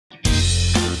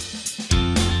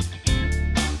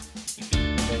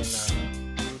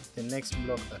next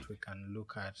block that we can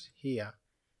look at here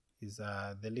is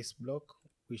the list block,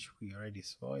 which we already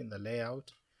saw in the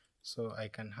layout. So I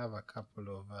can have a couple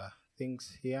of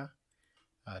things here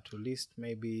to list.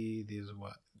 Maybe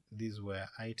these were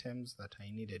items that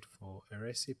I needed for a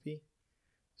recipe,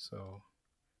 so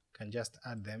I can just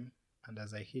add them, and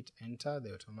as I hit enter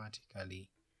they automatically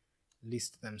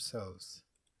list themselves.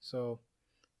 So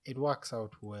it works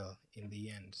out well in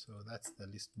the end. So that's the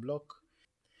list block.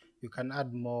 You can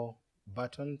add more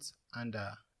buttons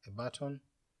under a button,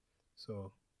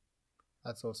 so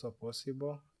that's also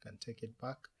possible. You can take it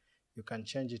back. You can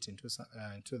change it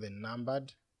into the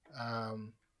numbered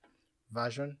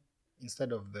version.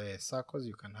 Instead of the circles,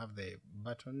 you can have the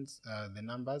buttons, the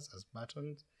numbers as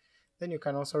buttons. Then you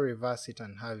can also reverse it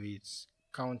and have it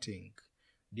counting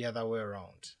the other way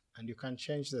around. And you can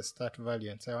change the start value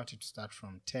and say I want it to start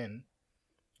from 10,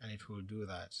 and it will do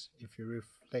that. If you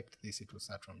reflect this, it will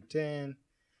start from 10,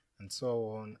 and so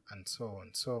on and so on.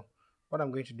 So what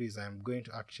I'm going to do is I'm going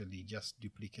to actually just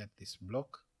duplicate this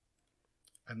block,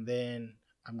 and then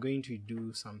I'm going to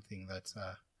do something that's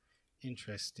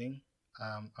interesting.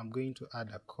 I'm going to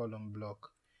add a column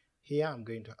block here. I'm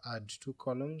going to add 2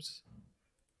 columns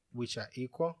which are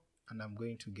equal, and I'm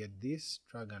going to get this,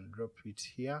 drag and drop it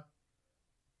here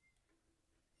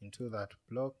into that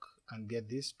block, and get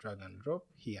this, drag and drop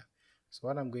here. So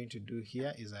what I'm going to do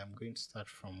here is I'm going to start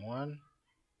from 1,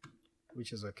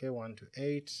 which is okay, 1 to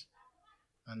 8,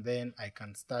 and then I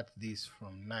can start this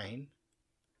from 9.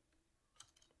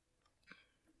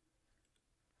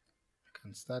 I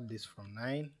can start this from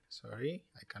 9, sorry,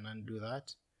 I can undo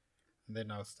that, and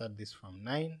then I'll start this from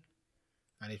 9,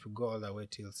 and it will go all the way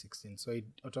till 16. So it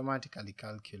automatically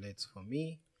calculates for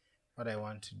me what I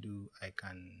want to do. I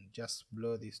can just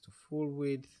blow this to full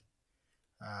width.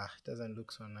 It doesn't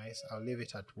look so nice. I'll leave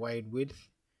it at wide width,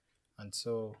 and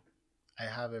so I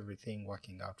have everything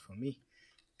working out for me.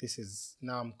 This is,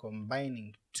 now I'm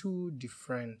combining 2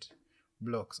 different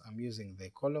blocks. I'm using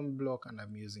the column block and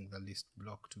I'm using the list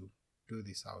block to do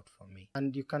this out for me.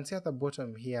 And you can see at the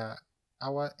bottom here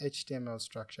our HTML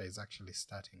structure is actually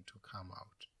starting to come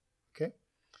out. Okay,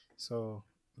 so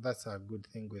that's a good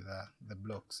thing with the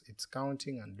blocks. It's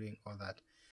counting and doing all that.